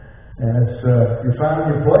As you find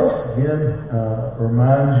your place, again,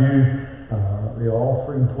 remind you the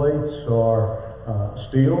offering plates are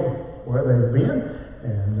still where they've been,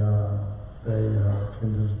 and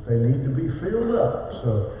they need to be filled up.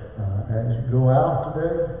 So as you go out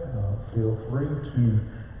today, feel free to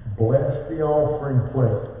bless the offering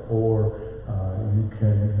plate, or you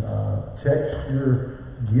can text your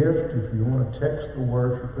gift. If you want to text the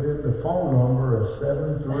worship, put in the phone number of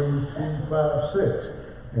 73256.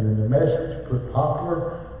 And in the message, put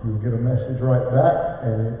popular. You'll get a message right back,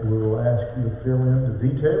 and it will ask you to fill in the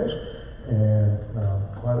details. And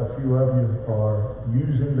quite a few of you are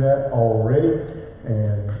using that already,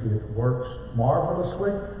 and it works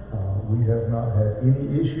marvelously. We have not had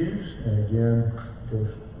any issues. And again,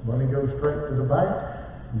 money goes straight to the bank.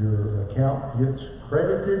 Your account gets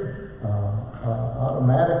credited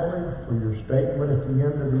automatically for your statement at the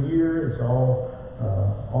end of the year. It's all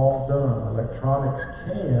done. Electronics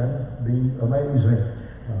can be amazing.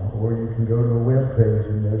 Or you can go to a web page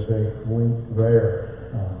and there's a link there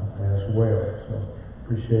as well. So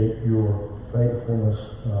appreciate your faithfulness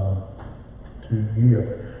to give.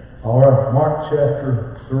 All right, Mark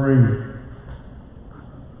chapter 3,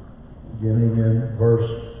 beginning in verse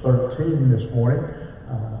 13 this morning.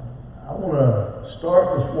 I want to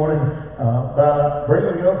start this morning by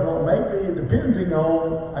bringing up what maybe, depending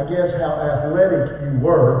on, I guess, how athletic you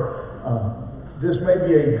were, this may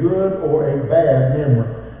be a good or a bad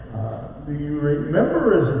memory. Do you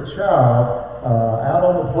remember as a child, out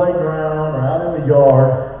on the playground or out in the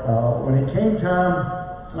yard, when it came time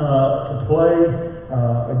to play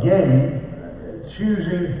a game,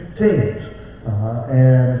 choosing teams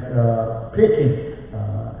and picking?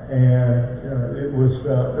 There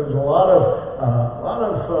was a lot of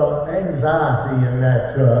anxiety in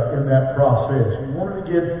that process. You wanted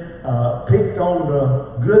to get picked on the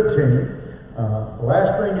good team. The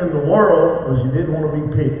last thing in the world was you didn't want to be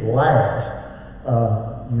picked last.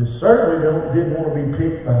 You certainly didn't want to be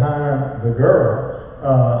picked behind the girl.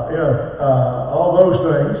 All those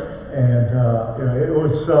things, and it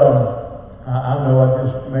was. I know I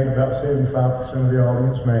just made about 75% of the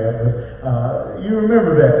audience mad, but you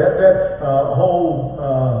remember that whole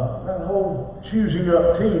choosing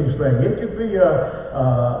up teams thing. It could be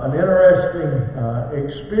an interesting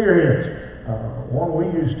experience. One we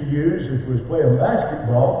used to use, if we was playing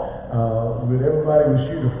basketball, everybody would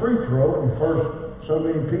shoot a free throw, and first so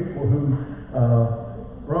many people who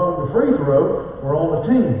run the free throw were on the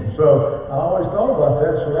team. So I always thought about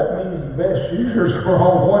that. So that means the best shooters were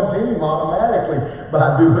on one team automatically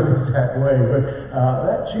by doing it that way. But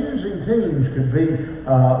that choosing teams could be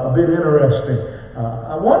a bit interesting.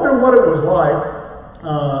 I wonder what it was like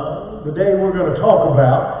the day we're going to talk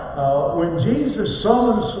about when Jesus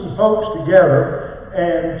summoned some folks together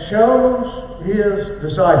and chose his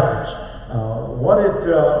disciples. What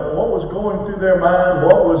was going through their mind?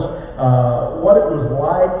 What it was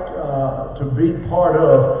like to be part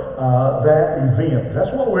of that event.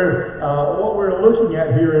 That's what we're looking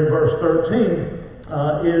at here in verse 13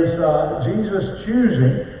 is Jesus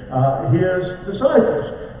choosing his disciples.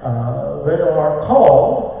 They are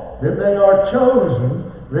called, then they are chosen,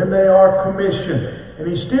 then they are commissioned. And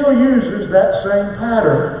he still uses that same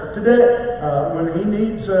pattern today when he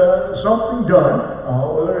needs something done,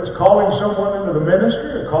 whether it's calling someone into the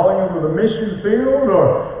ministry, or calling them to the mission field,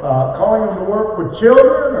 or calling them to work with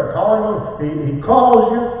children, or calling them. He calls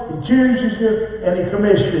you, he chooses you, and he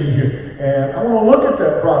commissions you. And I want to look at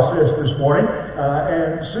that process this morning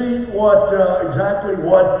and see exactly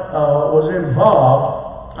what was involved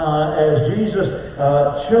as Jesus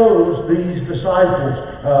chose these disciples.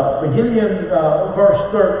 Beginning in verse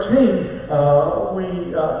 13,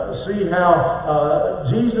 we see how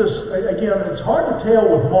Jesus, again, it's hard to tell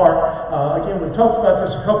with Mark, again, we've talked about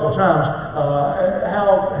this a couple of times,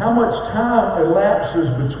 how much time elapses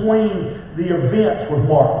between the events with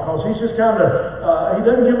Mark, because he's just kind of, he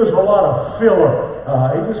doesn't give us a lot of filler.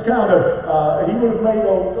 He just kind of, he would have made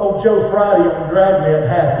old Joe Friday on Dragnet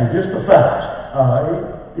happy, just the facts.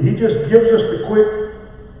 He just gives us the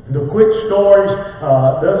quick stories,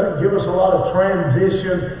 doesn't give us a lot of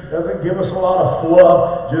transition, doesn't give us a lot of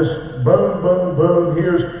fluff, just boom, boom, boom,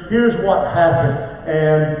 here's what happened.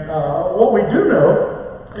 And what we do know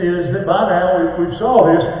is that by now, we saw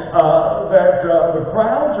this, that the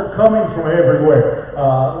crowds are coming from everywhere.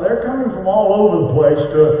 They're coming from all over the place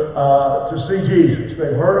to see Jesus.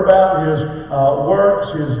 They've heard about his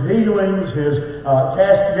works, his healings, his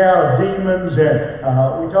casting out of demons,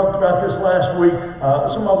 and we talked about this last week.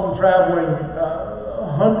 Some of them traveling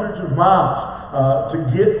hundreds of miles to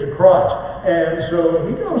get to Christ. And so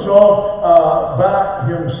he goes off by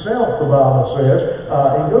himself, the Bible says.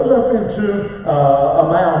 He goes up into a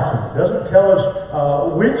mountain. It doesn't tell us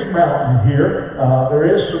which mountain here. There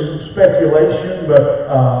is some speculation, but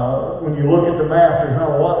when you look at the map, there's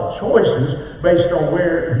not a lot of choices based on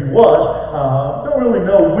where he was. Don't really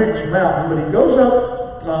know which mountain, but he goes up.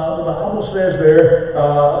 The Bible says there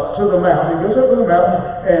to the mountain. He goes up to the mountain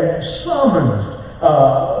and summons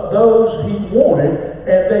those he wanted,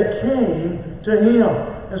 and they came to him.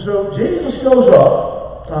 And so Jesus goes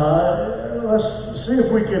up. Let's see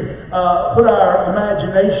if we can put our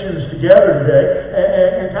imaginations together today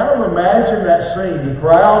and kind of imagine that scene. The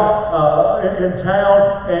crowd in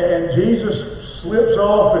town, and Jesus slips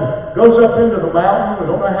off and goes up into the mountain. We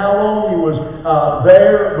don't know how long he was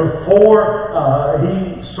there before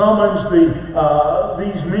he summons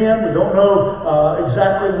these men. We don't know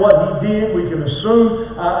exactly what he did. We can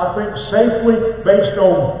assume, I think, safely based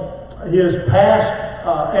on his past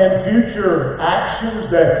and future actions,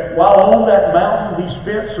 that while on that mountain he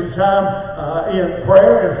spent some time in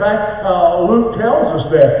prayer. In fact, Luke tells us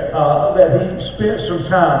that he spent some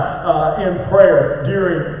time in prayer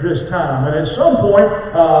during this time. And at some point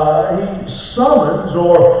he summons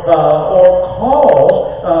or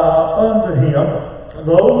calls unto him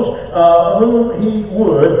those whom he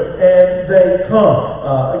would, and they come.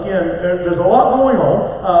 Again, there's a lot going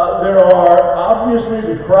on. There are obviously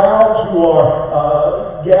the crowds who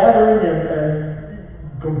are gathering and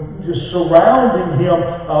just surrounding him,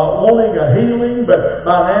 wanting a healing, but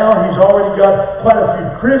by now he's already got quite a few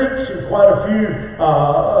critics and quite a few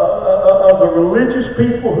of the religious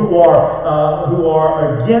people who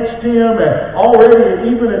are against him, and already,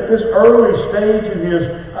 even at this early stage in his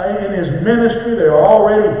ministry, they're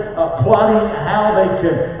already plotting how they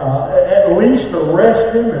can at least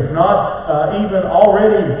arrest him, if not even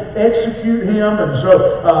already execute him. And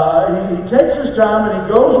so he takes his time and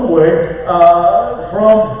he goes away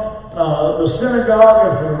from the synagogue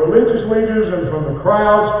and from the religious leaders and from the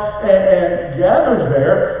crowds, and gathers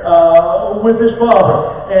there with his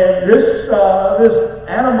Father. And this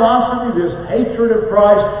animosity, this hatred of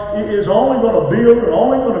Christ is only going to build and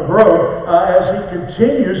only going to grow as he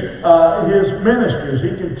continues his ministry, as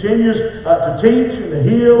he continues to teach and to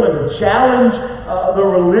heal and to challenge the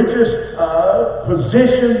religious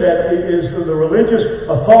position that is the religious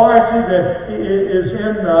authority that is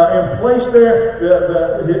in place there.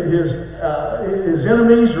 His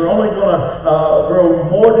enemies are only going to grow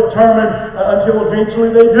more determined until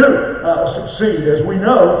eventually they do succeed, as we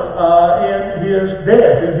know, in his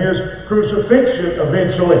death, in his crucifixion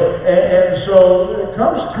eventually. And so it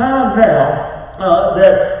comes time now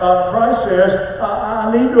that Christ says,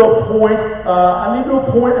 I need to appoint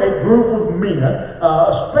a group of men,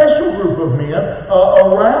 a special group of men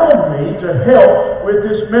around me to help with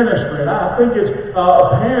this ministry. And I think it's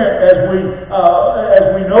apparent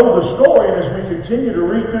as we know the story and as we continue to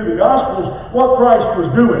read through the Gospels what Christ was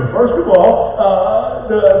doing. First of all,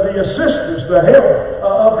 the assistance, the help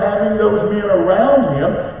of having those men around him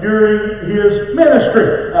during his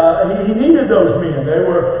ministry. He needed those men. They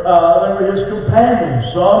were his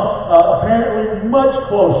companions. Some apparently much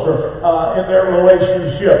closer in their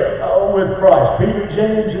relationship with Christ. Peter,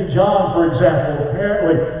 James, and John, for example,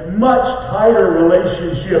 apparently much tighter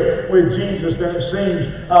relationship with Jesus than it seems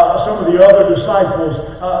some of the other disciples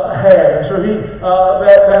had. And so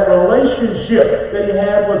that relationship that he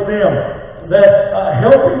had with them, that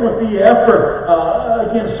helping with the effort,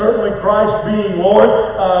 again, certainly Christ being Lord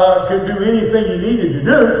could do anything he needed to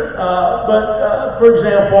do, but for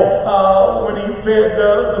example, when he fed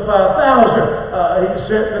the 5,000, he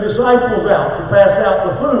sent the disciples out to pass out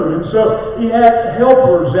the food, and so he had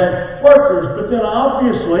helpers and workers. But then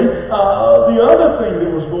obviously the other thing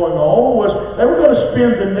that was going on was they were going to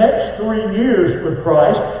spend the next 3 years with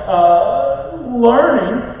Christ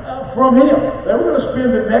learning from him. They were going to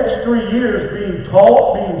spend the next 3 years being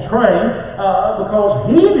taught, being trained, because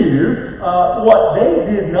he knew what they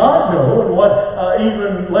did not know, and what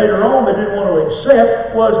even later on they didn't want to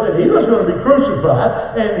accept, was that he was going to be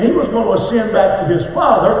crucified, and he was going to ascend back to his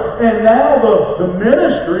Father, and now the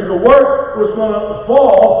ministry, the work, was going to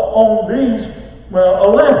fall on these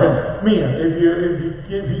 11 men,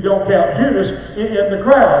 if you don't count Judas in the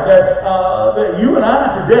crowd, that you and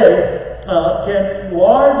I today can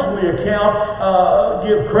largely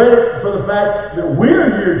give credit for the fact that we're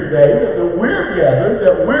here today, that we're gathered,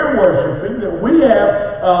 that we're worshiping, that we have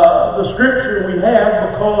the Scripture we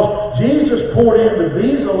have because Jesus poured into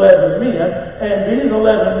these 11 men, and these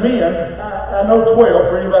 11 men I know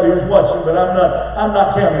 12 for anybody who's watching, but I'm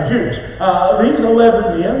not counting Jews. These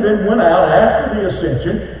 11 men then went out after the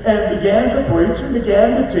ascension and began to preach and began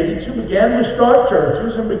to teach and began to start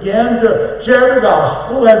churches and began to share the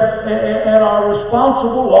gospel and are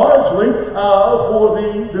responsible largely for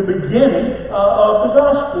the beginning of the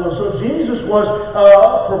gospel. And so Jesus was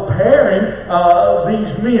preparing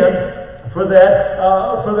these men for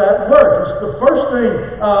that work. It's the first thing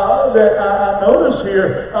that I notice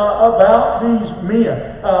here about these men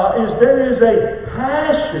is there is a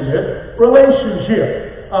passionate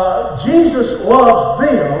relationship. Jesus loves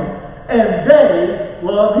them and they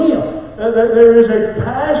love Him. There is a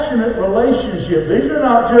passionate relationship. These are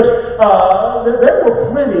not just, there were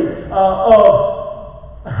plenty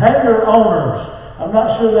of hangar owners. I'm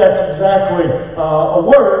not sure that's exactly a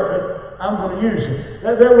word, but I'm going to use it.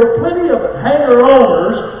 There were plenty of hangar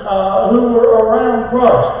owners who were around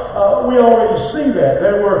Christ. We already see that.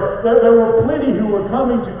 There were plenty who were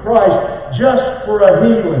coming to Christ just for a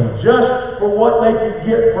healing, just for what they could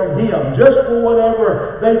get from Him, just for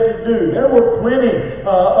whatever they could do. There were plenty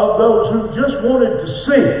of those who just wanted to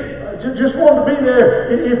see. Just wanted to be there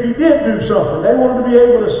if He did do something. They wanted to be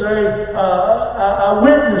able to say, I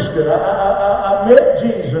witnessed it. I met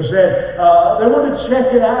Jesus. And they wanted to check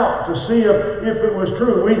it out to see if it was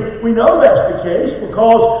true. We know that's the case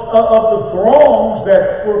because of the throngs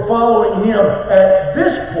that were following Him at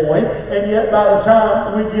this point, and yet by the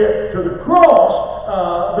time we get to the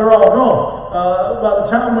cross, they're all gone. By the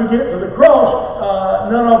time we get to the cross,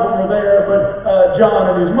 none of them are there but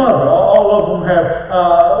John and his mother. All of them have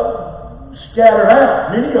scattered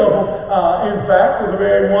out. Many of them, in fact, were the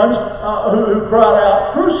very ones who cried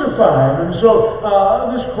out, "Crucify Him." And so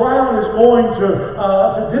this crowd is going to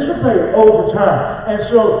dissipate over time. And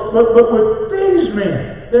so, but with these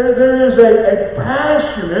men, there is a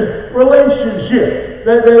passionate relationship.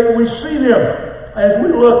 We see them. As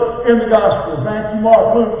we look in the Gospels, Matthew,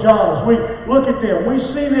 Mark, Luke, John, as we look at them, we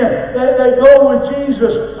see them. They go with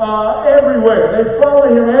Jesus everywhere. They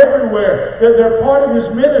follow Him everywhere. They're part of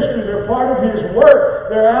His ministry. They're part of His work.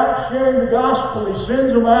 They're out sharing the Gospel. He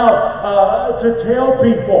sends them out to tell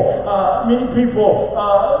people. Many people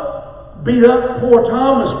beat up poor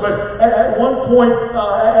Thomas, but at one point,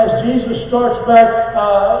 as Jesus starts back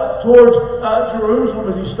towards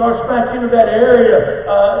Jerusalem, as He starts back into that area,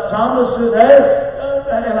 Thomas says, "Hey,"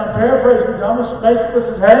 and I'm paraphrasing, Thomas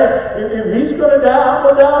basically says, "Hey, if He's going to die, I'm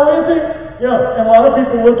going to die with Him." And a lot of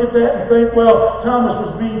people look at that and think, well, Thomas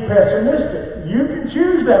was being pessimistic. You can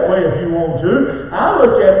choose that way if you want to. I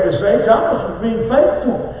look at it and say Thomas was being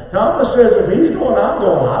faithful. Thomas says, if He's going, I'm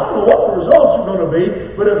going. I don't know what the results are going to be,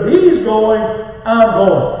 but if He's going, I'm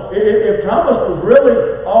going. If Thomas was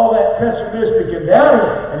really all that pessimistic and doubting,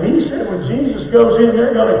 and he said when Jesus goes in,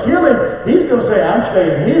 they're going to kill Him, he's going to say, I'm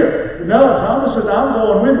staying here. No, Thomas says, I'm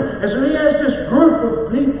going with Him. And so he has this group of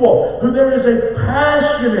people who there is a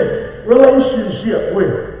passionate relationship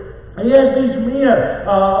with. He has these men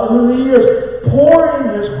who He is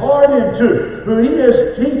pouring His heart into, who He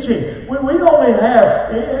is teaching. We only have,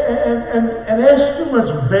 and estimates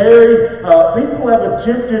vary. People have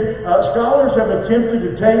attempted, scholars have attempted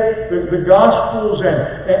to take the Gospels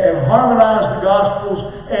and harmonize the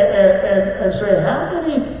Gospels and say, how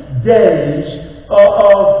many days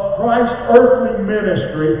of Christ's earthly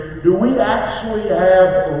ministry do we actually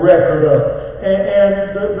have a record of?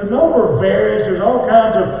 And the number varies. There's all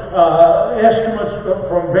kinds of estimates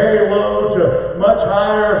from very low to much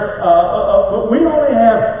higher. But we only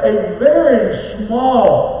have a very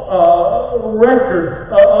small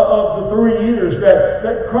record of the 3 years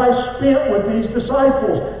that Christ spent with these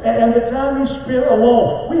disciples. And the time He spent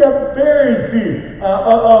alone. We have very few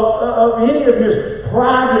of any of His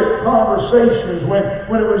private conversations when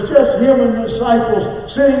it was just Him and the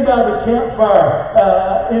disciples sitting by the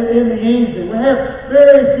campfire in the evening. We have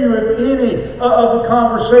very few, if any, of the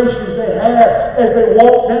conversations they had as they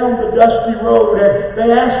walked down the dusty road and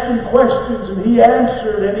they asked Him questions and He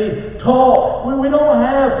answered and He taught. We don't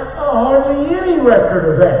have hardly any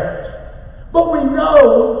record of that. But we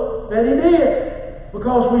know that He did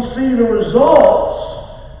because we see the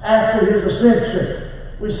results after His ascension.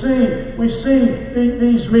 We see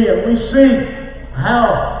these men. We see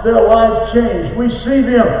how their lives changed. We see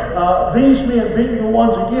them, these men being the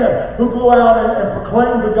ones again who go out and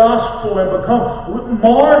proclaim the gospel and become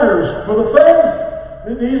martyrs for the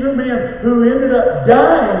faith. These are men who ended up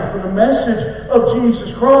dying for the message of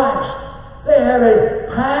Jesus Christ. They had a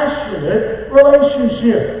passionate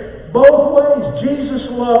relationship. Both ways. Jesus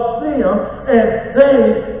loved them and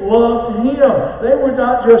they loved Him. They were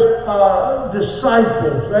not just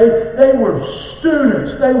disciples. They were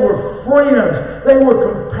students. They were friends. They were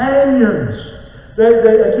companions. They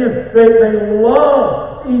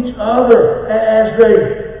loved each other as they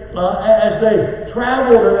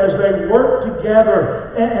traveled and as they worked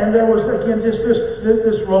together. And there was, again, just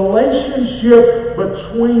this relationship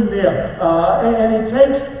between them.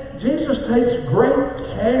 Jesus takes great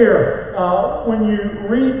care when you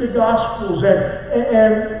read the Gospels.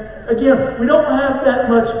 And again, we don't have that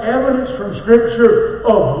much evidence from Scripture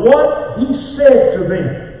of what He said to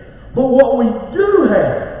them. But what we do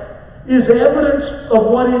have is evidence of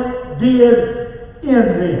what it did in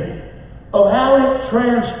them, of how it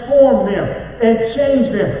transformed them and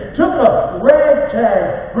changed them. Took a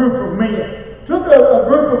ragtag group of men, took a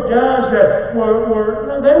group of guys that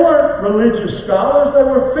they weren't religious scholars, they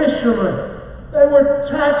were fishermen, they were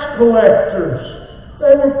tax collectors,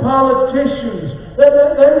 they were politicians, they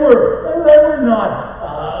were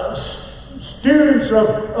not students of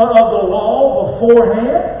the law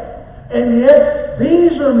beforehand. And yet,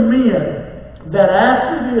 these are men that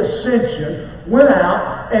after the ascension went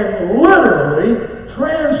out and literally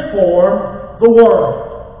transformed the world.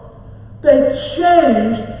 They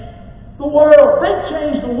changed the world. They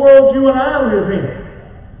changed the world you and I live in.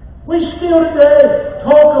 We still today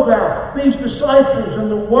talk about these disciples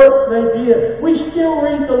and the work they did. We still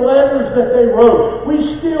read the letters that they wrote.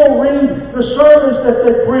 We still read the sermons that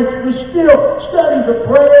they preached. We still study the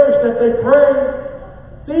prayers that they prayed.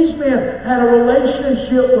 These men had a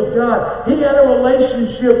relationship with God. He had a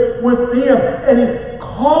relationship with them. And He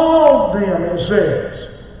called them, it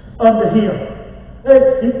says, unto Him.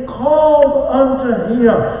 He called unto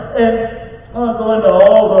Him. And I'm not going into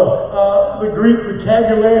all the Greek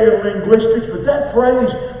vocabulary and linguistics, but that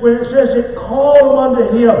phrase, when it says it called them unto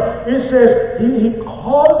Him, it says He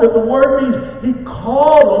called them. The word means He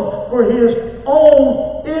called them for His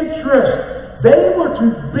own interest. They were to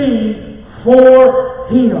be for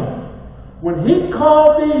Him. When He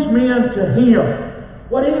called these men to Him,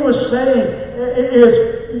 what He was saying is,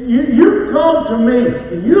 you come to me,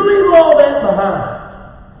 and you leave all that behind.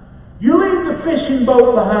 You leave the fishing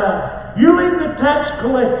boat behind. You leave the tax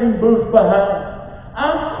collecting booth behind.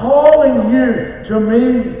 I'm calling you to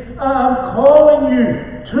me. I'm calling you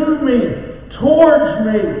to me, towards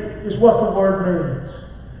me, is what the word means.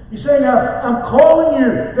 He's saying, I'm calling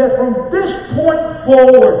you that from this point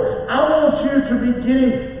forward, I want you to be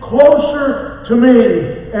getting closer to me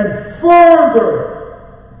and further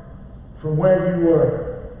from where you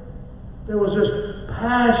were. There was this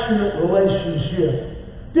passionate relationship.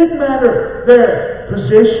 Didn't matter their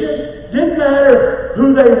position, didn't matter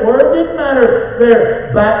who they were, didn't matter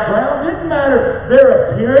their background, didn't matter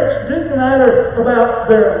their appearance, didn't matter about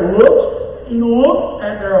their looks. He looked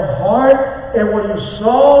at their heart. And what He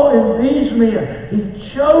saw in these men, He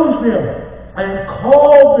chose them and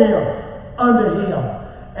called them unto Him.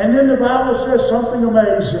 And then the Bible says something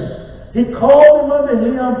amazing. He called them unto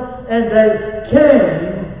Him, and they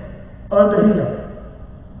came unto Him.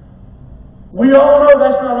 We all know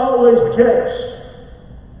that's not always the case.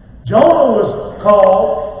 Jonah was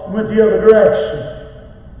called and went the other direction.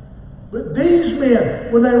 But these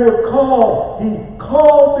men, when they were called, He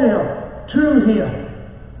called them to Him.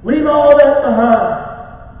 Leave all that behind.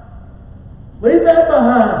 Leave that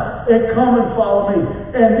behind and come and follow me.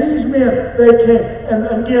 And these men, they came.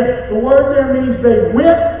 And again, the word there means they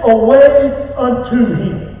went away unto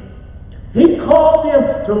Him. He called them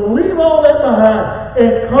to leave all that behind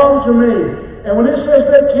and come to me. And when it says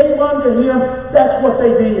they came unto Him, that's what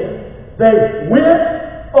they did. They went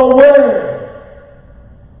away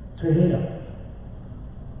to Him.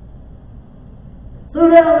 Threw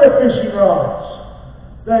down their fishing rods.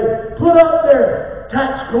 They put up their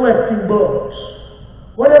tax collecting books.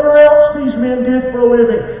 Whatever else these men did for a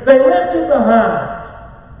living, they left it behind.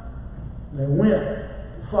 They went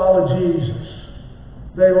to follow Jesus.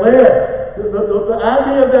 They left. The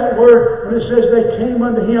idea of that word, when it says they came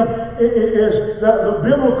unto Him, is the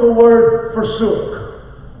biblical word forsook.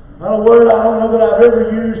 Not a word I don't know that I've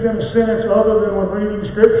ever used in a sentence other than when reading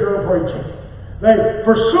Scripture or preaching. They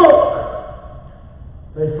forsook.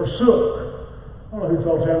 They forsook. I don't know who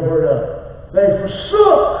thought that word up. They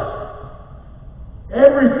forsook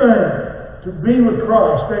everything to be with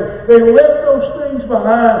Christ. They left those things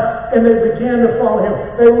behind and they began to follow Him.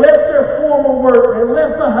 They left their former work. They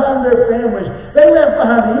left behind their families. They left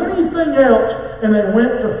behind anything else and they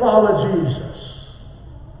went to follow Jesus.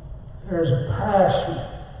 There's a passionate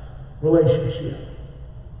relationship.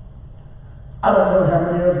 I don't know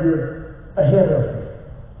how many of you are ahead of me.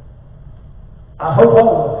 I hope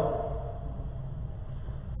all of you.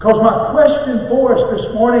 Because my question for us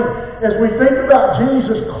this morning, as we think about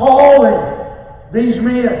Jesus calling these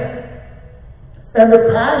men, and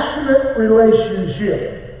the passionate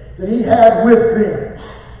relationship that He had with them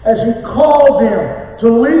as He called them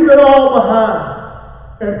to leave it all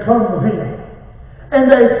behind and come to Him.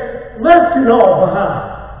 And they left it all behind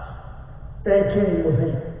and came with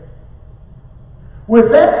Him.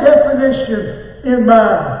 With that definition in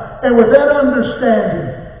mind and with that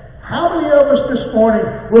understanding, how many of us this morning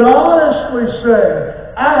would honestly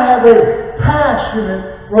say, I have a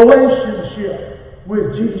passionate relationship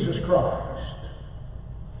with Jesus Christ?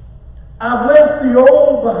 I've left the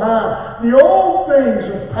old behind. The old things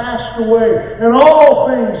have passed away and all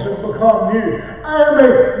things have become new. I am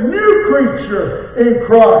a new creature in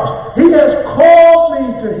Christ. He has called me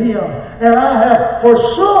to Him and I have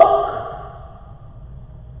forsook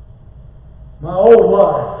my old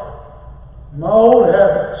life, my old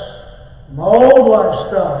habits, my old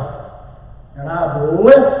lifestyle, and I've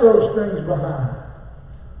left those things behind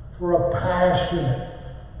for a passionate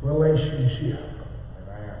relationship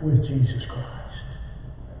with Jesus Christ.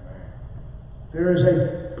 There is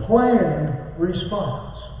a planned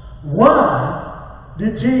response. Why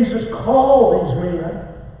did Jesus call these men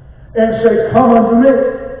and say, come unto me?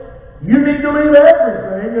 You need to leave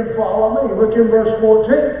everything and follow me. Look in verse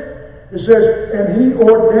 14. It says, and He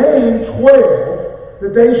ordained 12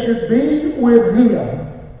 that they should be with Him,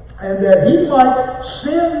 and that He might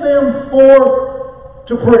send them forth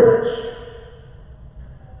to preach.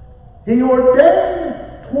 He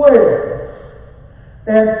ordained 12,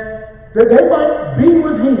 and that they might be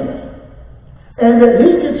with Him, and that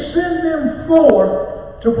He could send them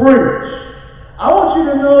forth to preach. I want you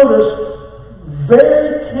to notice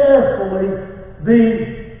very carefully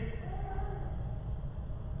the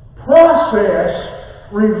process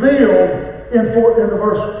revealed in the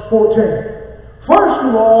verse 14. First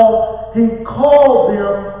of all, He called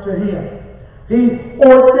them to Him. He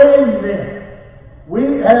ordained them. We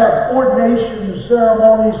have ordination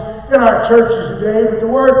ceremonies in our churches today, but the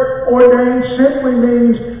word ordained simply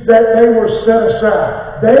means that they were set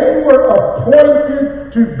aside. They were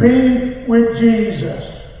appointed to be with Jesus.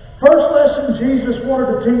 First lesson Jesus wanted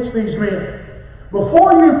to teach these men.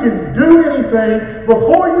 Before you can do anything,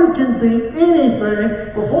 before you can be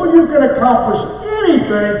anything, before you can accomplish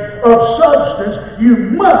anything of substance, you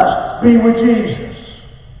must be with Jesus.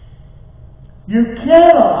 You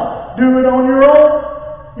cannot do it on your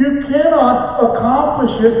own. You cannot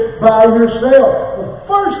accomplish it by yourself. The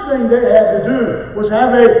first thing they had to do was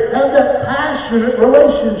have that passionate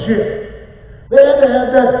relationship. They had to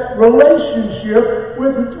have that relationship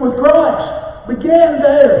with Christ. Began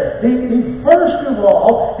there. He first of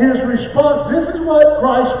all, his response, this is what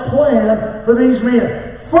Christ planned for these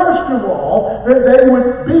men. First of all, that they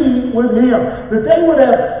would be with Him. That they would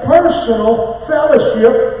have personal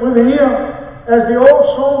fellowship with Him. As the old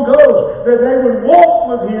song goes, that they would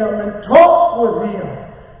walk with Him and talk with Him.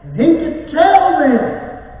 And He could tell them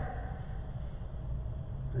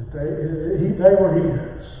that they were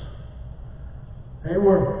His. They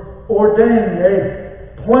were ordained.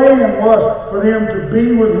 Plan was for them to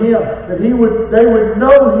be with Him, that they would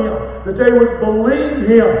know Him, that they would believe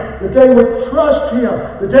Him, that they would trust Him,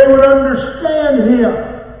 that they would understand Him.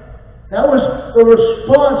 That was the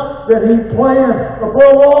response that He planned.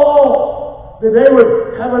 Above all, that they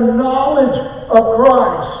would have a knowledge of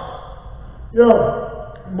Christ. You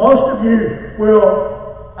know, most of you will,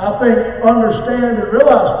 I think, understand and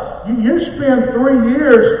realize you spend 3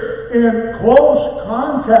 years in close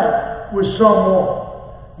contact with someone.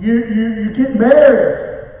 You get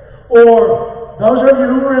married, or those of you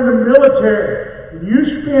who are in the military, you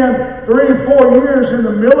spend 3 or 4 years in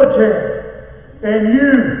the military, and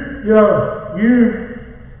you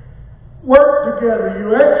work together,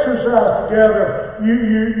 you exercise together,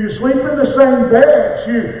 you sleep in the same beds,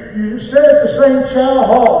 you sit at the same chow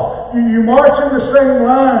hall, you march in the same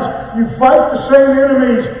lines, you fight the same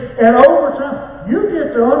enemies, and over time, you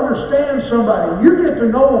get to understand somebody, you get to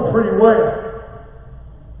know them pretty well.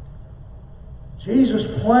 Jesus'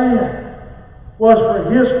 plan was for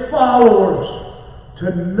His followers to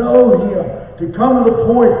know Him, to come to the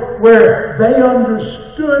point where they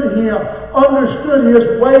understood Him, understood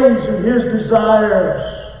His ways and His desires.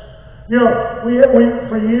 You know, we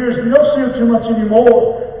for years, we don't see it too much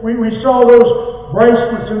anymore. We saw those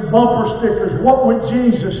bracelets and bumper stickers. What would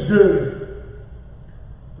Jesus do?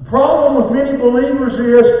 The problem with many believers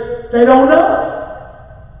is they don't know.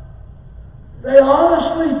 They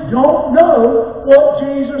honestly don't know what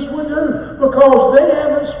Jesus would do because they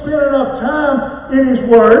haven't spent enough time in His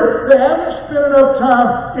Word. They haven't spent enough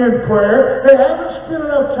time in prayer. They haven't spent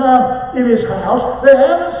enough time in His house. They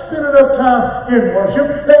haven't spent enough time in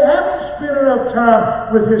worship. They haven't spent enough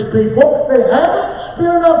time with His people. They haven't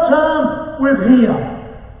spent enough time with Him.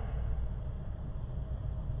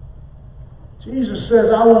 Jesus says,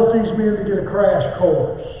 I want these men to get a crash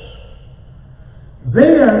course.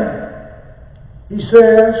 Then, He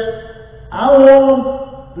says, I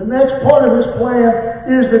want, the next part of His plan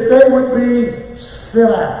is that they would be sent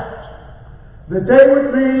out. That they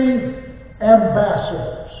would be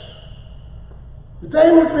ambassadors. That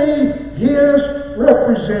they would be His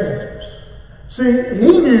representatives. See,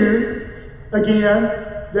 He knew, again,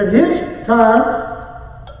 that His time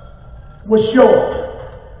was short.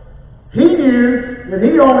 He knew that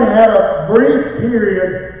He only had a brief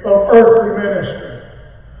period of earthly ministry.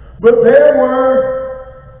 But there were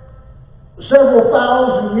several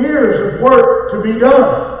thousand years of work to be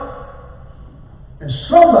done. And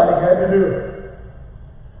somebody had to do it.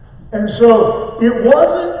 And so it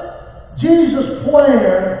wasn't Jesus'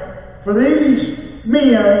 plan for these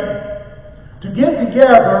men to get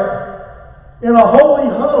together in a holy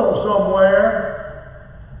huddle somewhere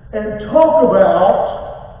and talk about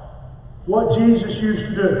what Jesus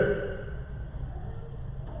used to do.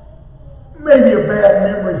 Maybe a bad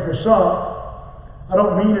memory for some. I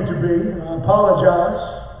don't mean it to be. I apologize.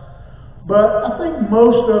 But I think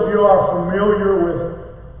most of you are familiar with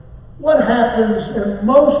what happens in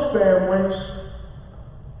most families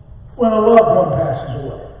when a loved one passes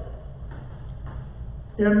away.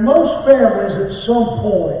 In most families, at some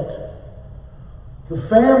point, the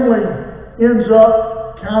family ends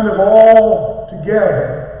up kind of all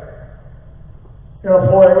together in a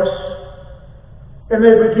place, and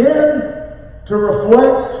they begin to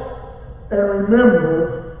reflect and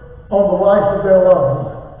remember on the life of their loved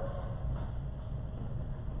one.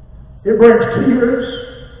 It brings tears,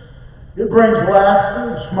 it brings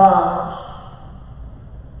laughter and smiles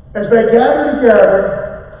as they gather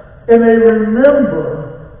together and they remember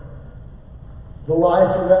the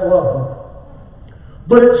life of that loved one.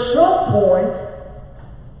 But at some point,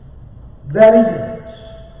 that ends.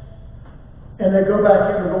 And they go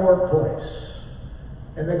back into the workplace.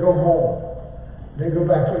 And they go home. They go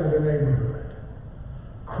back into their neighborhood.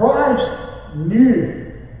 Christ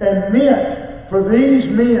knew and meant for these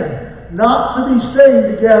men not to be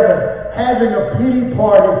sitting together having a pity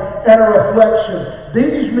party and a reflection.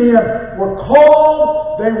 These men were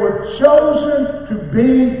called, they were chosen to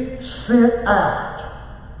be sent out.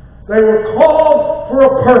 They were called for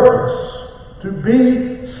a purpose, to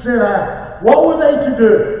be sent out. What were they to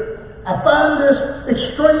do? I find this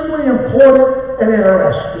extremely important and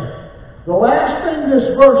interesting. The last thing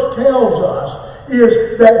this verse tells us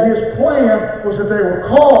is that His plan was that they were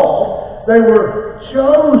called, they were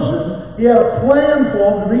chosen, He had a plan for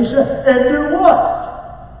them to be sent. And do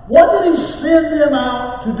what? What did He send them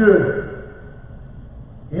out to do?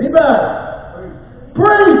 Anybody?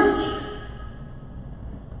 Preach!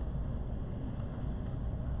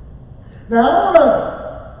 Now I want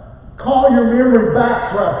to call your memory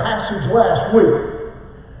back to our passage last week.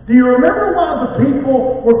 Do you remember why the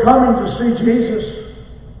people were coming to see Jesus?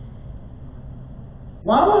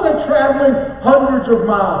 Why were they traveling hundreds of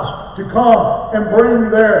miles to come and bring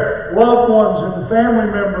their loved ones and family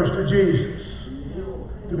members to Jesus?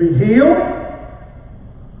 To be healed?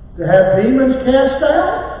 To have demons cast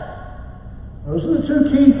out? Those are the two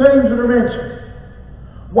key things that are mentioned.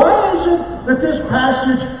 Why is it that this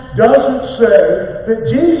passage doesn't say that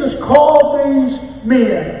Jesus called these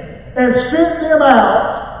men and sent them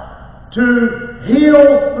out to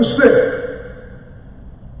heal the sick?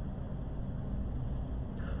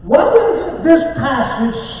 Why doesn't this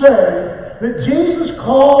passage say that Jesus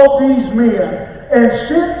called these men and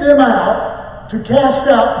sent them out to cast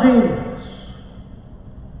out demons?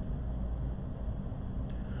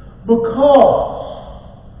 Because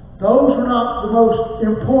those were not the most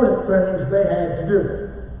important things they had to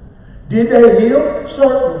do. Did they heal?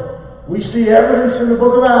 Certainly. We see evidence in the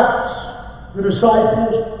book of Acts. The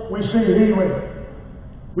disciples, we see healing.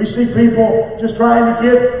 We see people just trying to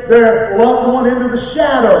get their loved one into the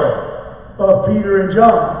shadow of Peter and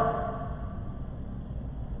John.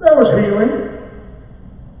 There was healing.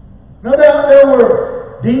 No doubt there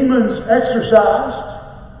were demons exorcised.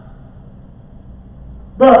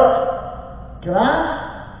 But, can I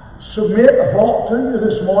submit a thought to you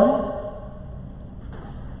this morning?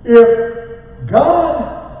 If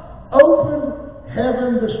God opened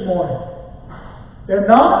heaven this morning, and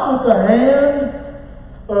not with the hand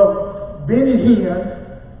of Benny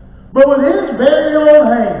Hinn, but with His very own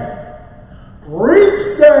hand,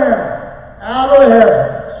 reached down out of the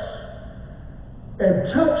heavens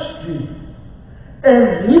and touched you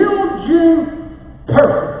and healed you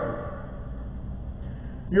perfectly.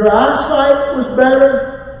 Your eyesight was better.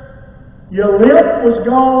 Your limp was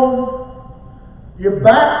gone. Your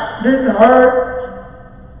back didn't hurt.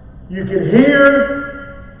 You could hear.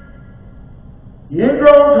 Your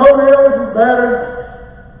ingrown toenails was better.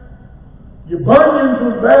 Your bunions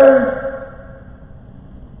was better.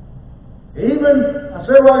 Even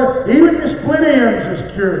your split ends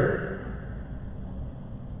is cured.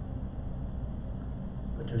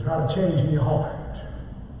 But there's not a change in your heart.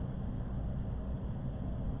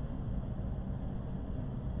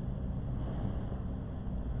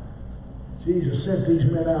 Jesus sent these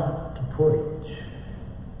men out to preach.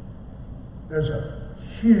 There's a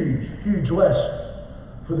huge, huge lesson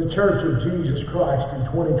for the Church of Jesus Christ in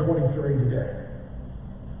 2023 today.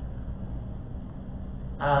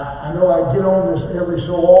 I know I get on this every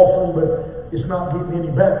so often, but it's not getting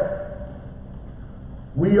any better.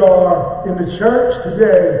 We are, in the church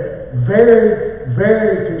today, very,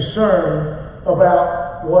 very concerned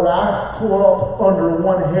about what I pull up under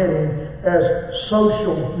one heading as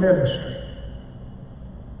social ministry.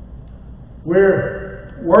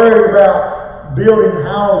 We're worried about building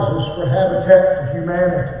houses for Habitat for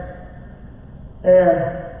Humanity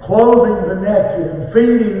and clothing the naked and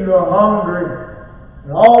feeding the hungry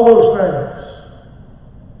and all those things.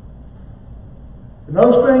 And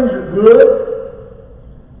those things are good,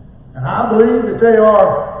 and I believe that they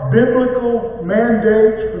are biblical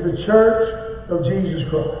mandates for the Church of Jesus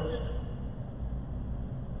Christ.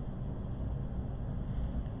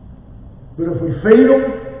 But if we feed them,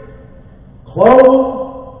 clothe them,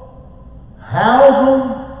 house them,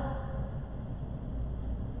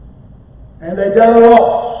 and they die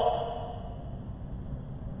lost,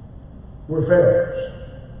 we're failures.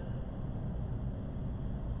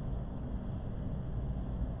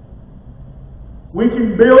 We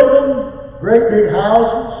can build them great big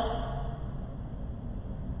houses,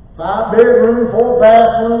 5 bedroom, 4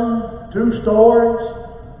 bathroom, 2 stories,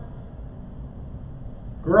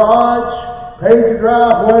 garage, paved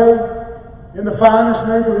driveway, in the finest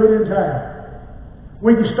neighborhood in town.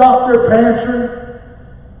 We can stock their pantry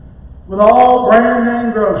with all brand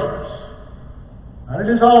name groceries. Not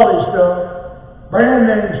just Aldi stuff, brand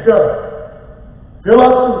name stuff. Fill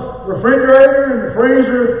up the refrigerator and the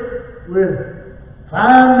freezer with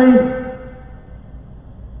fine meat.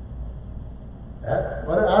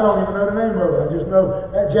 I don't even know the name of it. I just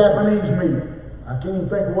know that Japanese meat. I can't even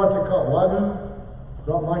think of what they call it. Wagyu?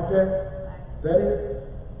 Something like that. Is that it?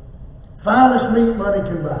 Finest meat money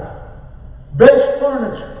can buy. Best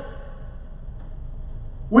furniture.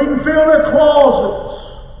 We can fill their closets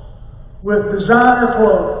with designer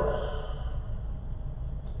clothes.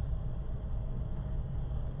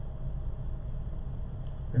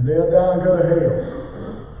 And they'll die and go to hell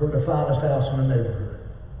from the finest house in the neighborhood.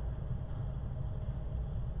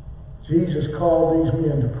 Jesus called these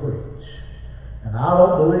men to preach. And I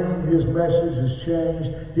don't believe his message has changed.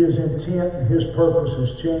 His intent and his purpose has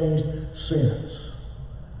changed since.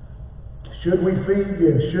 Should we feed?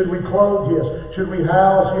 Yes. Should we clothe? Yes. Should we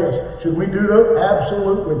house? Yes. Should we do that?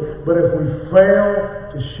 Absolutely. But if we fail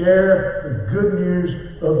to share the good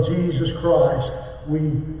news of Jesus Christ, we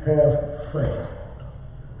have failed.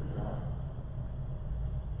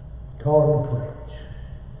 Call him to preach.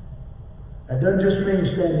 That doesn't just mean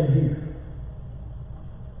standing here.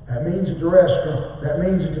 That means at the restaurant. That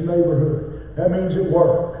means at the neighborhood. That means at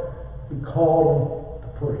work. We call them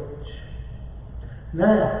to preach.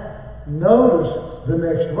 Now, notice the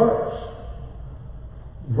next verse.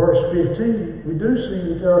 Verse 15, we do see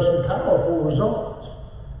that there are some powerful results.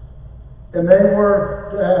 And they were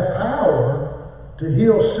to have power to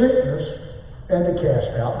heal sickness and to cast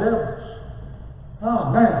out devils. Oh,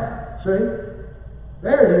 man. See?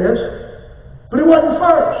 There it is. But he wasn't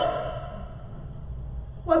first.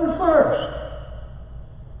 Wasn't first.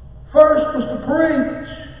 First was to preach.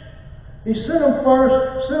 He sent them forth,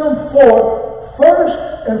 first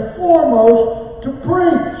and foremost, to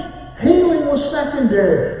preach. Healing was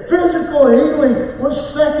secondary. Physical healing was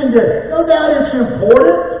secondary. No doubt it's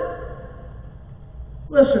important.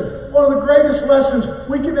 Listen, one of the greatest lessons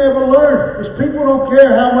we can ever learn is people don't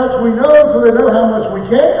care how much we know until they know how much we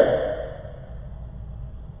care.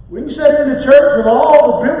 We can sit in the church with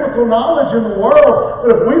all the biblical knowledge in the world,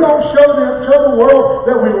 but if we don't show the world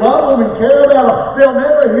that we love them and care about them, they'll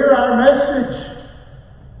never hear our message.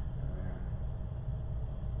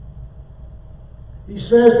 He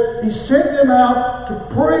says he sent them out to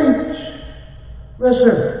preach.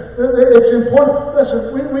 Listen, it's important.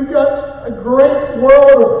 Listen, we've got a great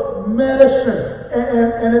world of medicine.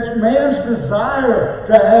 And it's man's desire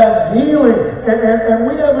to have healing. And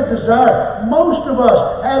we have a desire. Most of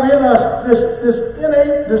us have in us this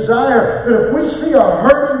innate desire that if we see a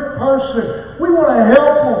hurting person, we want to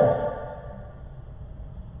help them.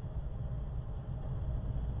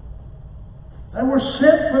 were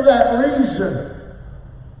sent for that reason.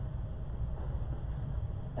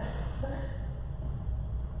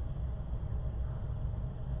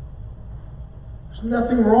 There's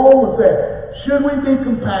nothing wrong with that. Should we be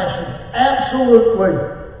compassionate? Absolutely.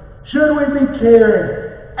 Should we be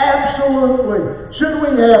caring? Absolutely. Should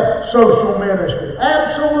we have social ministry?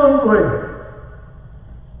 Absolutely.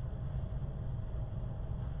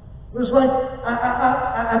 It's like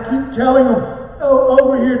I keep telling them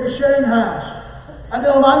over here at the Shane House. I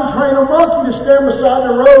tell them I can train a monkey to stand beside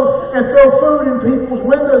the road and throw food in people's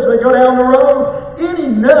windows as they go down the road. Any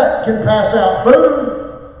nut can pass out food.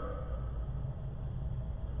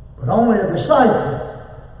 But only a disciple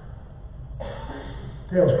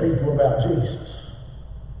tells people about Jesus.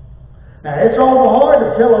 Now, it's awful hard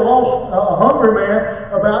to tell a hungry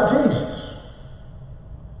man about Jesus.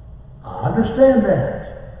 I understand that.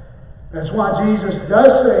 That's why Jesus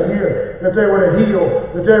does say here that they were to heal,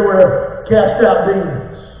 that they were to cast out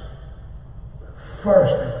demons. But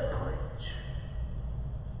first they would preach.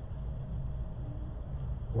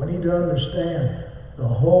 We need to understand the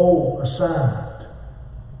whole assignment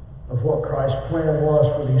of what Christ's plan was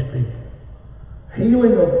for these people.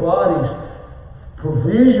 Healing of bodies,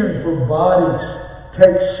 provision for bodies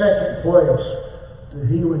takes second place to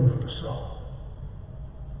healing for the soul.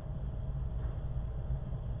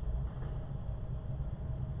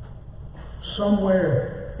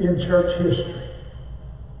 Somewhere in church history,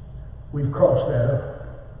 we've crossed that up.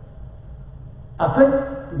 I think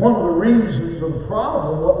one of the reasons of the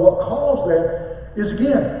problem, what caused that, is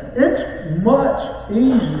again, it's much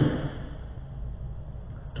easier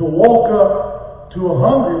to walk up to a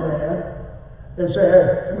hungry man and say,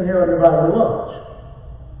 hey, come here, I'll buy you lunch.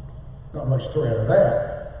 Not much threat of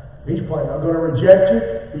that. He's probably not going to reject you.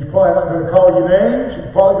 He's probably not going to call you names.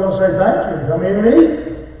 He's probably going to say thank you and come in and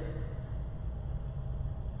eat.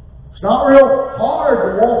 It's not real hard to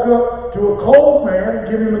walk up to a cold man and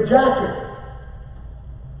give him a jacket.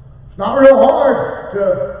 It's not real hard to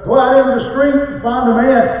go out into the street and find a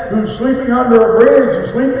man who's sleeping under a bridge and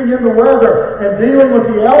sleeping in the weather and dealing with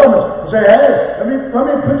the elements and say, hey, let me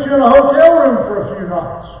put you in a hotel room for a few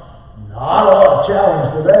nights. Not a lot of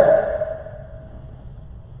challenge to that.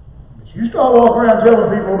 But you start walking around telling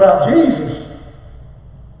people about Jesus,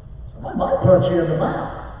 somebody might punch you in the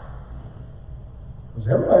mouth. Because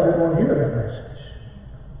everybody doesn't want to hear that message.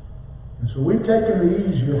 And so we've taken the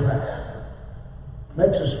easier path.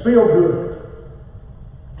 Makes us feel good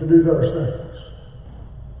to do those things.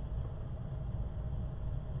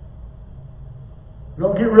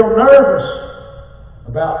 Don't get real nervous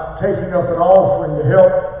about taking up an offering to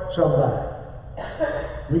help somebody.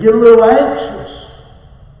 We get a little anxious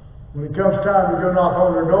when it comes time to go knock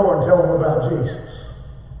on their door and tell them about Jesus.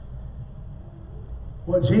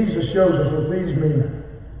 What Jesus shows us with these men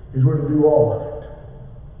is we're to do all of it.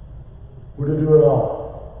 We're to do it all.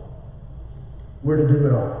 We're to do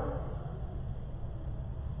it all.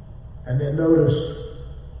 And then notice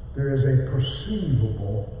there is a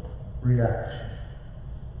perceivable reaction.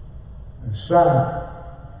 And Simon,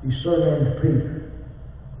 he's surnamed Peter.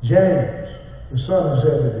 James, the son of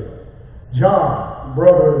Zebedee. John, the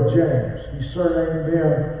brother of James, he's surnamed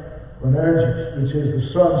them Boanerges, which is the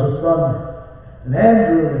sons of thunder. And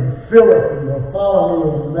Andrew and Philip and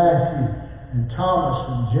Bartholomew and Matthew and Thomas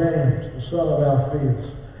and James, the son of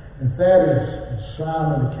Alphaeus, and Thaddeus and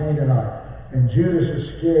Simon the Canaanite, and Judas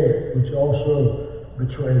Iscariot, which also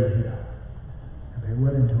betrayed him. And they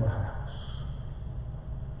went into a house.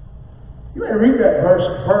 You may read that verse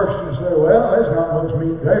at first and say, well, there's not much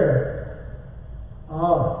meat there.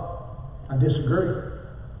 I disagree.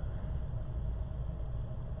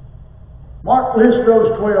 Mark lists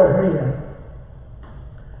those 12 men.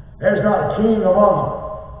 There's not a king among them.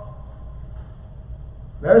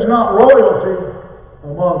 There's not royalty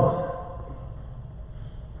among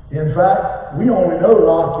them. In fact, we only know the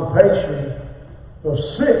occupation of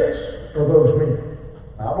 6 of those men.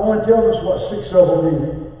 The Bible only tells us what 6 of them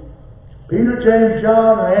did. Peter, James,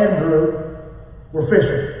 John, and Andrew were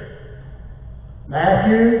fishermen.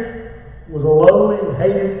 Matthew was a lowly,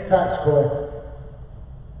 hated tax collector.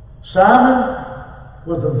 Simon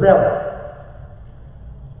was a zealot.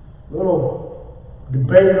 Little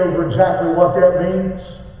debate over exactly what that means,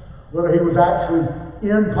 whether he was actually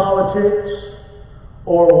in politics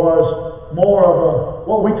or was more of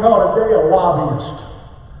what we call today a lobbyist.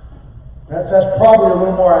 That's probably a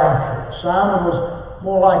little more accurate. Simon was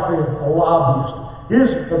more likely a lobbyist. His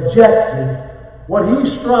objective, what he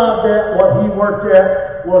strived at, what he worked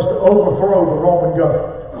at, was to overthrow the Roman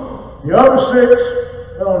government. The other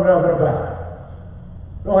 6 don't know nothing about it.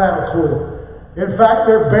 Don't have a clue. In fact,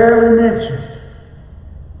 they're barely mentioned.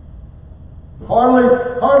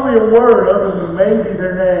 Hardly a word other than maybe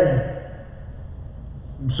their name.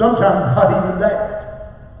 And sometimes not even that.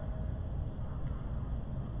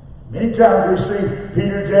 Many times we see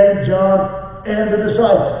Peter, James, John, and the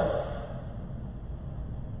disciples.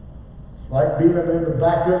 It's like being in the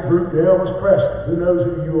backup group to Elvis Presley. Who knows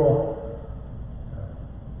who you are?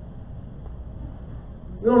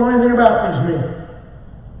 We don't know anything about these men.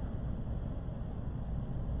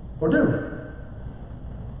 Or do we?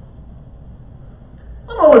 I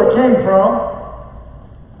don't know where they came from.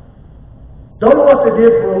 Don't know what they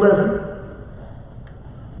did for a living.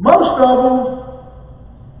 Most of them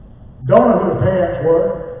don't know who the parents were.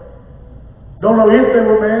 Don't know if they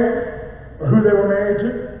were married or who they were married to.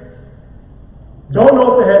 Don't know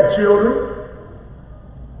if they had children.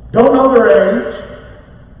 Don't know their age.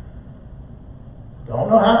 Don't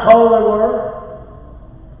know how tall they were.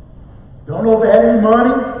 Don't know if they had any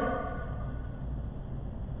money.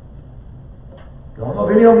 Don't know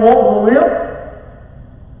if any of them walked with a limp.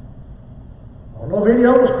 Don't know if any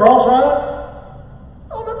of them was cross-eyed.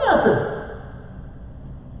 Don't know nothing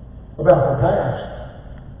about the past.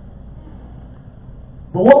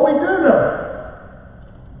 But what we do know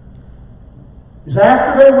is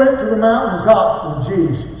after they went to the mountaintop with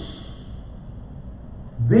Jesus,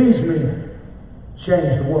 these men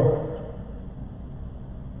changed the world.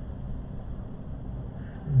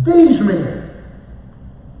 These men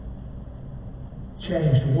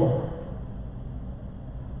changed the world.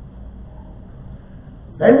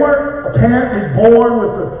 They weren't apparently born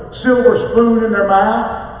with a silver spoon in their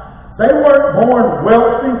mouth. They weren't born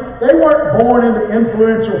wealthy. They weren't born into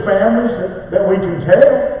influential families that we can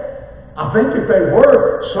tell. I think if they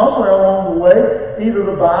were, somewhere along the way, either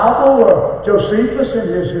the Bible or Josephus in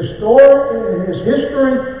his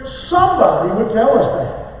history, somebody would tell us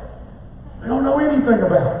that. We don't know anything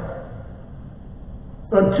about it.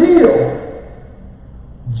 Until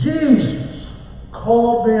Jesus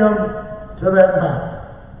called them to that mountain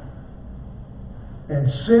and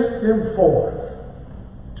sent them forth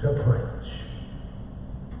to preach.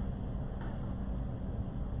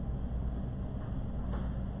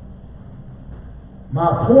 My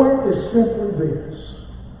point is simply this.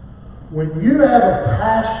 When you have a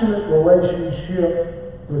passionate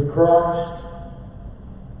relationship with Christ,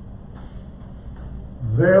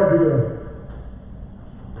 there'll be a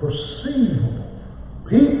perceivable.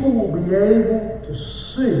 People will be able to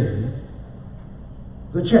see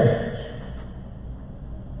the change.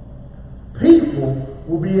 People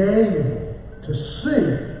will be able to see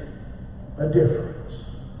a difference.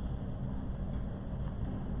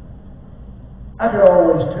 I could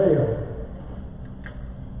always tell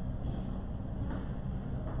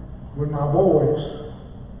when my boys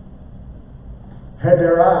had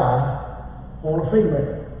their eye on a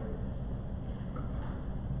female.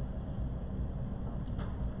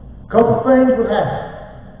 A couple of things would happen.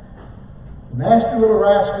 The nasty little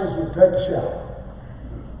rascals would take a shower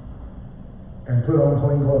and put on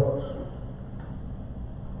clean clothes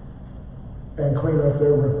and clean up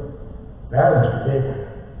their room. That was the big one.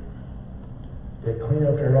 They clean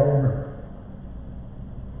up their own room.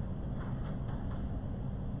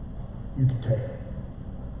 You can tell.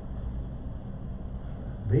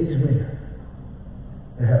 These men,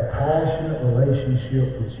 they have a passionate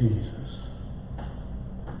relationship with Jesus.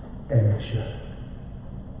 And it shows.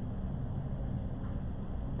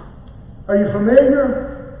 Are you familiar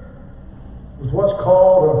with what's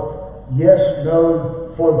called a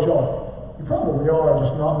yes-no flowchart? You probably are,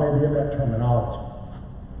 just not maybe in that terminology.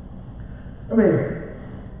 Let me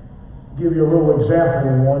give you a little example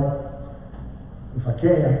of one, if I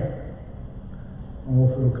can. I don't know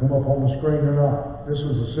if it'll come up on the screen or not. This is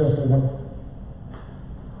a simple one.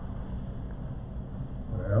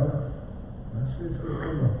 Well, let's see if it'll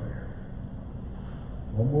come up there.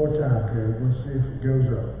 One more time, Terry. Let's see if it goes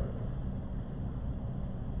up.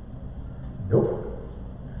 Nope.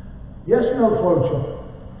 Yes or no flowchart.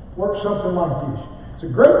 Works something like this. It's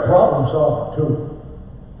a great problem-solving tool.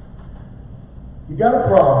 You got a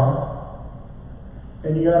problem,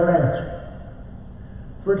 and you got an answer.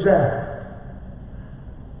 For example,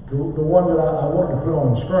 the one that I wanted to put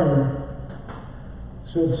on the screen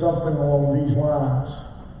said something along these lines.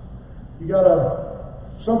 You got a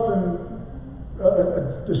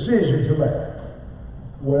decision to make.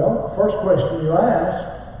 Well, first question you ask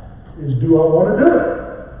is, do I want to do it?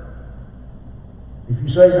 If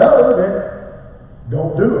you say no, then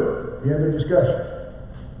don't do it. End of discussion.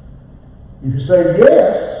 If you say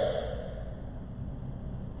yes,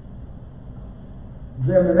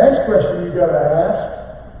 then the next question you've got to ask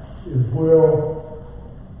is, will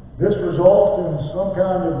this result in some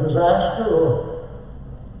kind of disaster or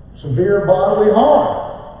severe bodily harm?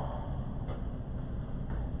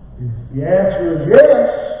 If the answer is yes,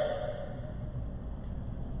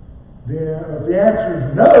 then if the answer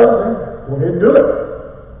is no, then go ahead and do it.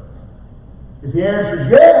 If the answer is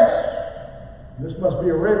yes, this must be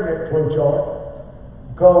a redneck flowchart,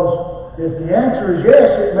 because if the answer is yes,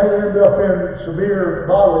 it may end up in severe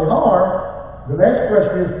bodily harm. The next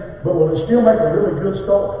question is, but will it still make a really good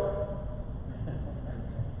story?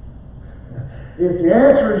 If the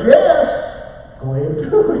answer is yes, go ahead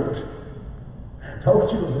and do it. I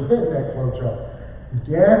told you it was a redneck flowchart. If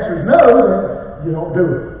the answer is no, then you don't do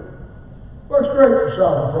it. Works great for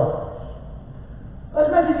solving problems. Let's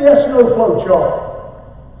make a yes/no flowchart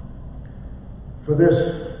for this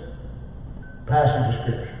passage of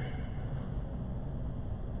Scripture.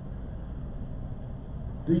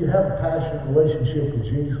 Do you have a passionate relationship with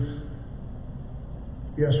Jesus?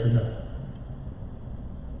 Yes or no?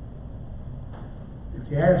 If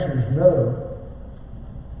the answer is no,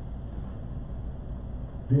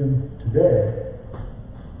 then today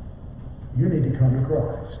you need to come to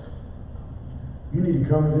Christ. You need to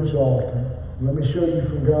come to this altar. Let me show you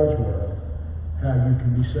from God's Word how you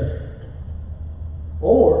can be saved.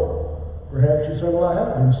 Or perhaps you say, well, I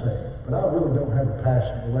have been saved, but I really don't have a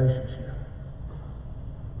passionate relationship.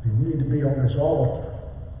 And you need to be on this altar,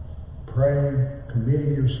 praying,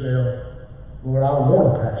 committing yourself. Lord, I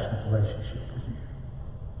want a passionate relationship with you.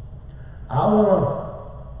 I want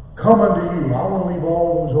to come unto you. I want to leave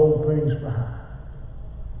all those old things behind.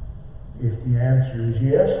 If the answer is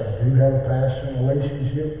yes, I do have a passionate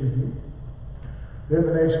relationship with you, then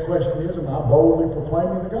the next question is, am I boldly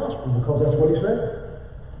proclaiming the gospel? Because that's what he said.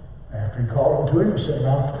 After he called them to him, he set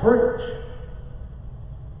out to preach.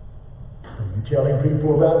 Are you telling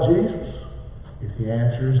people about Jesus? If the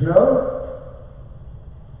answer is no,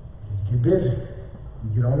 you get busy. You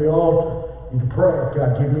get on the altar. You can pray.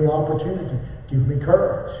 God, give me opportunity. Give me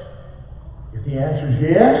courage. If the answer is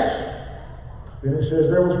yes, then it says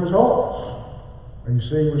there was results. Are you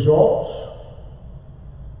seeing results?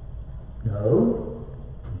 No.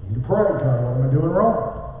 You need to pray. God, what am I doing wrong?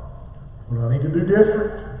 What do I need to do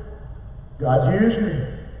different? God's used me.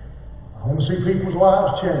 I want to see people's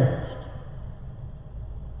lives changed.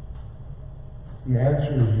 The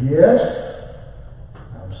answer is yes.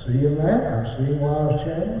 I'm seeing that. I'm seeing lives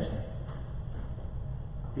changed.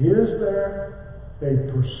 Is there a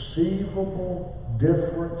perceivable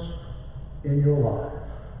difference in your life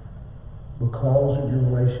because of your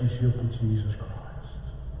relationship with Jesus Christ?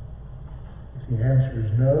 If the answer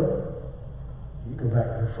is no, you go back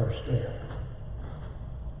to the first step.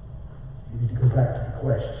 You need to go back to the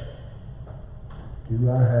question. Do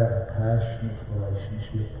I have a passionate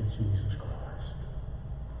relationship with Jesus Christ?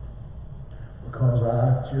 Because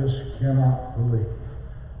I just cannot believe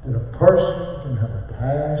that a person can have a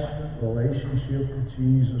passionate relationship with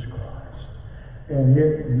Jesus Christ and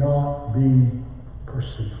it not be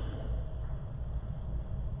perceivable.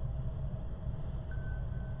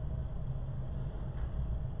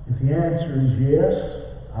 If the answer is yes,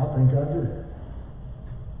 I think I do.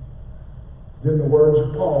 Then the words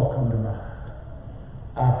of Paul come to mind.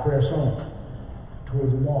 I press on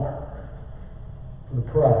toward the mark for the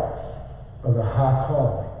prize of the high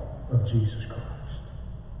calling of Jesus Christ.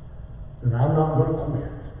 That I'm not going to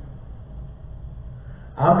quit.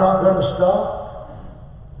 I'm not going to stop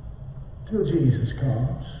till Jesus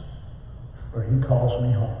comes or he calls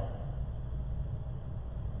me home.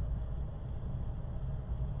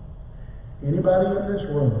 Anybody in this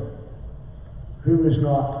room who is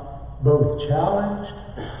not both challenged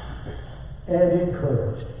and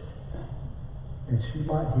encouraged, and she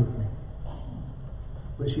might hit me,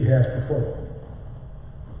 but she has before.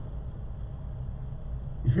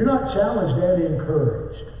 If you're not challenged and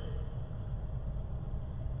encouraged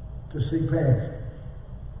to see Pansy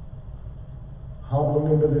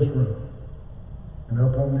hobbling into this room and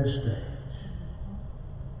up on this stage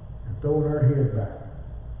and throwing her head back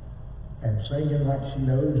and singing like she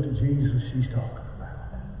knows the Jesus she's talking about,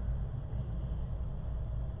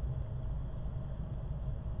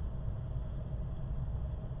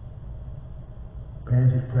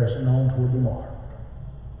 Pansy's pressing on toward the mark,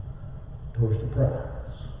 towards the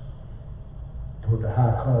prize, toward the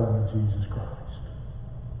high calling of Jesus Christ.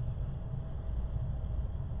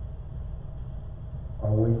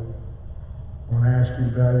 Are we? I want to ask you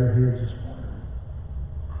to bow your heads this morning.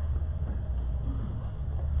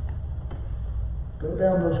 Go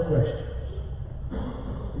down those questions.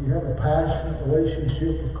 Do you have a passionate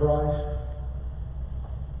relationship with Christ?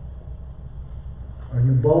 Are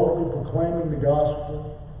you boldly proclaiming the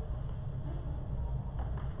gospel?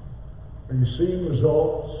 Are you seeing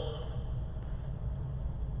results?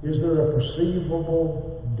 Is there a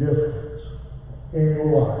perceivable difference in your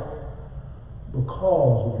life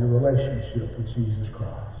because of your relationship with Jesus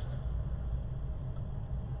Christ?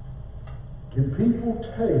 Can people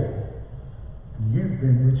tell you've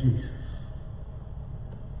been with Jesus?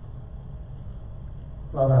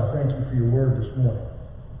 Father, I thank you for your word this morning.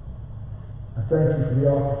 I thank you for the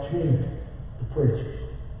opportunity to preach it.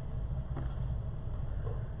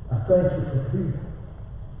 I thank you for people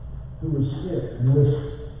who will sit and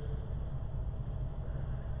listen.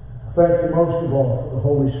 I thank you most of all for the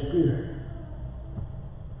Holy Spirit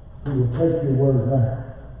who will take your word now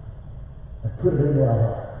and put it into our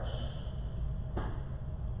hearts.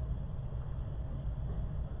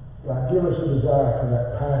 God, give us a desire for that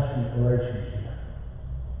passionate relationship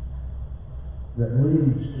that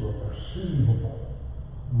leads to a perceivable,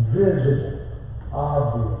 visible,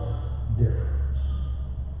 obvious difference.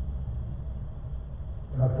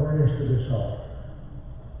 God, bring us to this altar.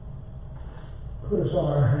 Put us on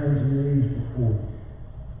our hands and knees before you,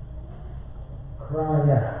 crying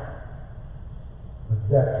out with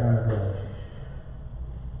that kind of relationship.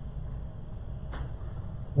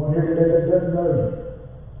 One here today that doesn't know you,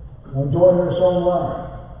 one joining us online,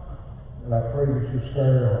 and I pray that you stir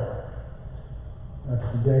their heart. That's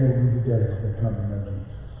the day will be the day that they come to know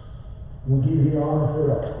Jesus. We'll give you honor for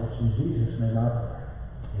it all. It's in Jesus' name I pray.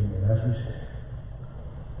 Amen. As we stand.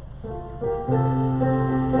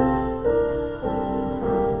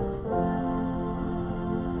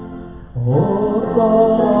 Oh,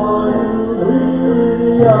 God,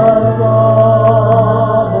 we are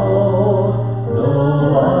God. No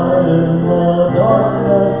light in the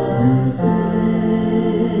darkness you see.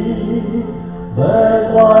 There's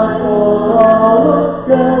light for all.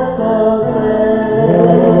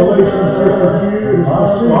 Relationship with you is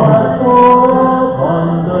life for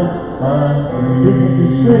abundance and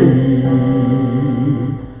free.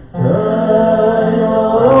 Turn your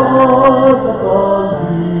eyes upon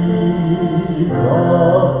Jesus,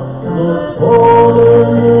 look for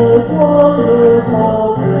His wonderful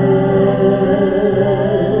grace,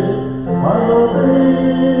 and the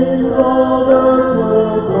things of earth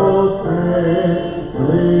will grow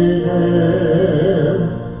strangely dim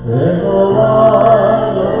in the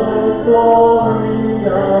light of glory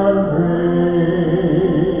and grace.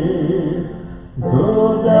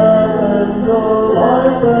 Goodness and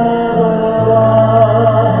life everlasting,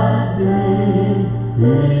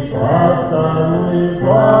 He fast and we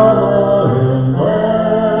follow Him there.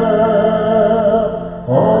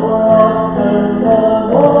 Over us in the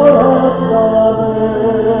Lord's dominion,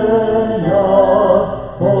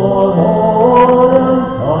 for more than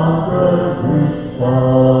conquerors we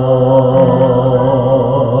stand.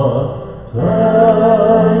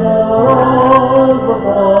 Turn your eyes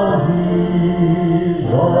upon Jesus,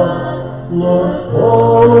 look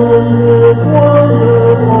for His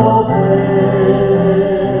wonderful grace,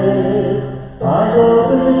 and the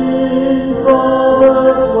things of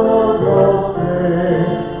earth will grow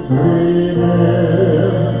strangely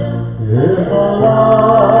dim in the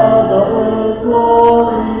light of His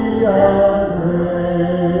glory and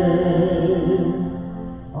grace.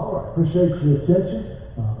 All right, appreciate your attention.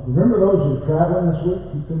 Remember those who are traveling this week,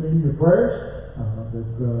 keep them in your prayers, that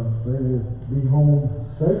they will be home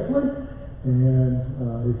safely. And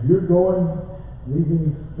if you're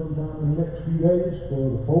leaving sometime in the next few days for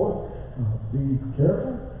the 4th, be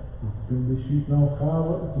careful. Don't be shooting off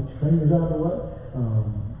fireworks. Get your fingers out of the way.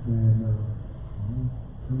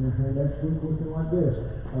 Come here next week looking like this.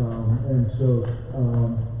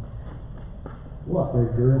 What,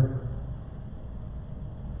 big girl?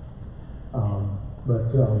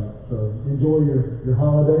 So enjoy your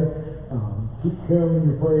holiday. Keep Carol in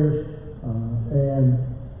your prayers. And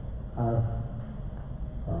I've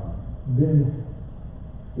been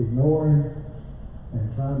ignoring and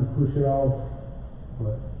trying to push it off,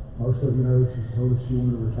 but most of you know she told us she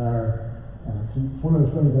wanted to retire. And it's one of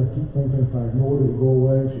those things I keep thinking if I ignore it, it'll go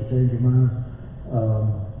away, she'll change her mind.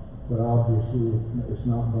 But obviously it's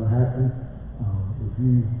not going to happen. If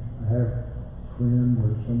you have a friend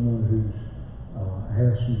or someone who's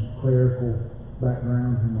has some clerical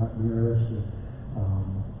background who might be interested,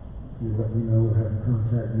 you let me know or have them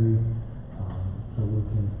contact me so we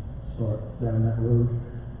can start down that road.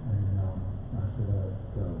 And I said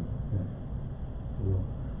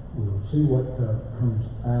we'll see what comes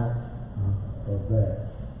out of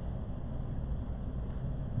that.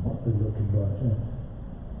 What they looking like, huh?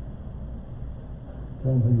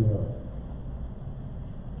 Tell them who you are.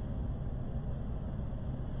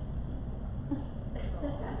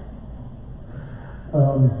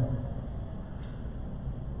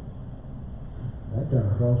 That kind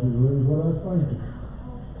of caused me to lose what I was thinking.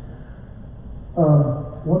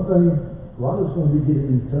 One thing, Rhonda's going to be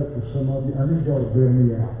getting in touch with some of you. I need y'all to bail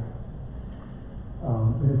me out.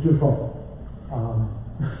 And it's your fault.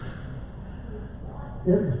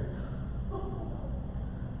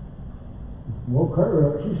 Woke her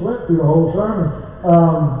up. She slept through the whole sermon.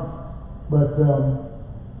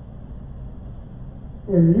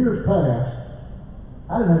 In years past,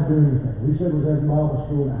 I didn't have to do anything. We said we was having Bible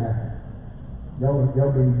school and it happened.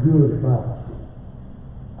 Y'all been good at Bible school.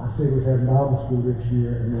 I said we was having Bible school this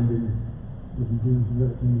year and then didn't do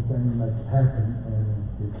really anything to make it happen, and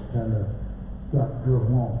it's kind of got drug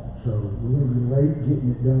along. So we're going to be late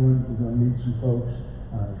getting it done. We're going to need some folks.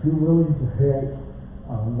 If you're willing to help,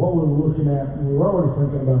 what we're looking at, we're already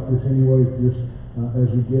thinking about this anyway, just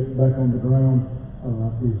as we get back on the ground,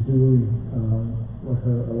 is doing, like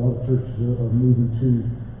a lot of churches are moving to,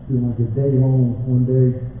 doing like a day-long,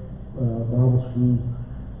 one-day Bible school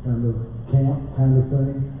kind of camp kind of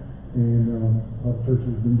thing. And a lot of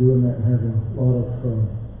churches have been doing that and having a lot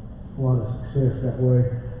of success that way.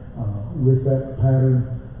 With that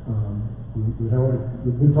pattern, we've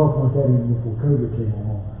been talking about that even before COVID came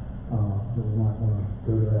along. That we might want to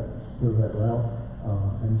go that route.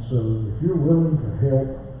 And so, if you're willing to help,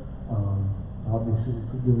 obviously, if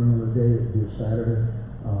we do another day, it would be a Saturday.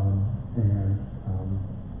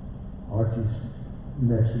 Archie's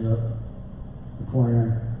messing up the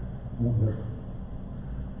plan.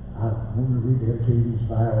 I want to rededicate these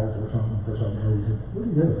vows or something for some reason. What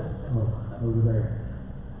are you doing? Oh, over there.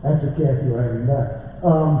 That's a Kathy will have him back.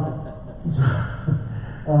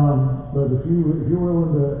 But if you're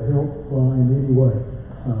willing to help in any way,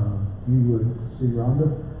 you would see Rhonda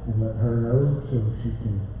and let her know so she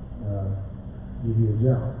can give you a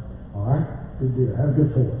job. All right? Good deal. Have a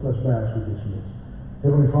good fourth. Let's bow as we dismiss.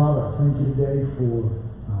 Heavenly Father, I thank you today for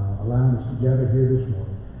allowing us to gather here this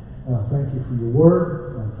morning. Thank you for your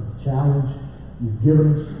word, for the challenge you've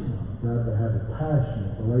given us, God, to have a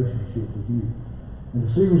passionate relationship with you and to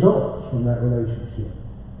see results from that relationship.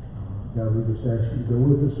 God, we just ask you to go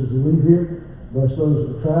with us as we leave here. Bless those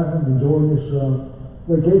that are traveling, enjoying this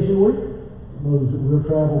vacation week. Those that will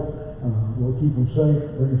travel, we'll keep them safe,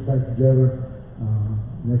 bring us back together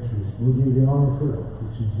next week. We'll give you the honor for it.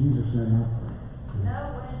 It's in Jesus' name I pray.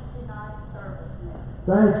 No Wednesday night service now.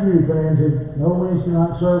 Thank you, Pansy. No Wednesday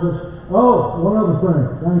night service. Oh, one other thing.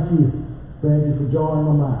 Thank you, Pansy, for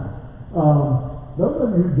joining my mind. Those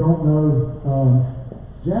of you who don't know,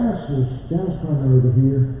 Janice Turner over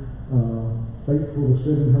here, faithful to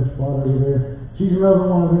sit in her spot over there. She's another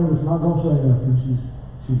one of them that's not going to say nothing.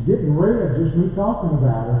 She's getting red just me talking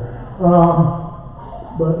about her.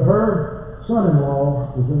 But her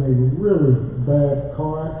son-in-law was in a really bad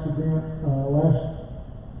car accident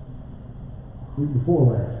week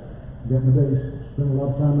before last. They spent a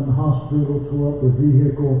lot of time in the hospital, tore up their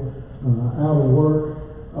vehicle, out of work.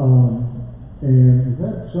 And we've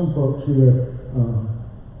had some folks who have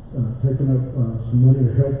taken up some money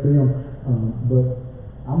to help them. But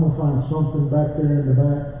I'm going to find something back there in the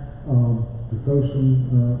back to throw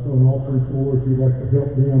an offering for if you'd like to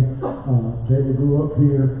help them. Taylor grew up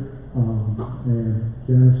here, and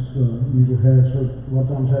Janice usually has a lot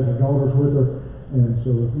of times has her daughters with her. And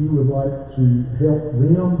so if you would like to help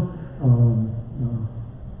them,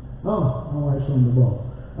 my wife's on the ball.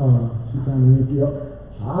 She found an empty up.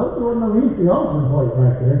 I hope there wasn't no empty offering plate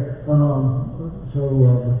back there. But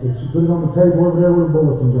she put it on the table over there where the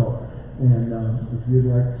bulletins are. And if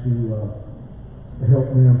you'd like to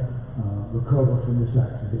help them recover from this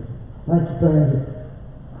accident. Thank you, Pansy.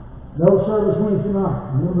 No service Wednesday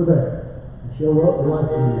night. Remember that. Show up, we'd like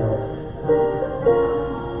to see y'all.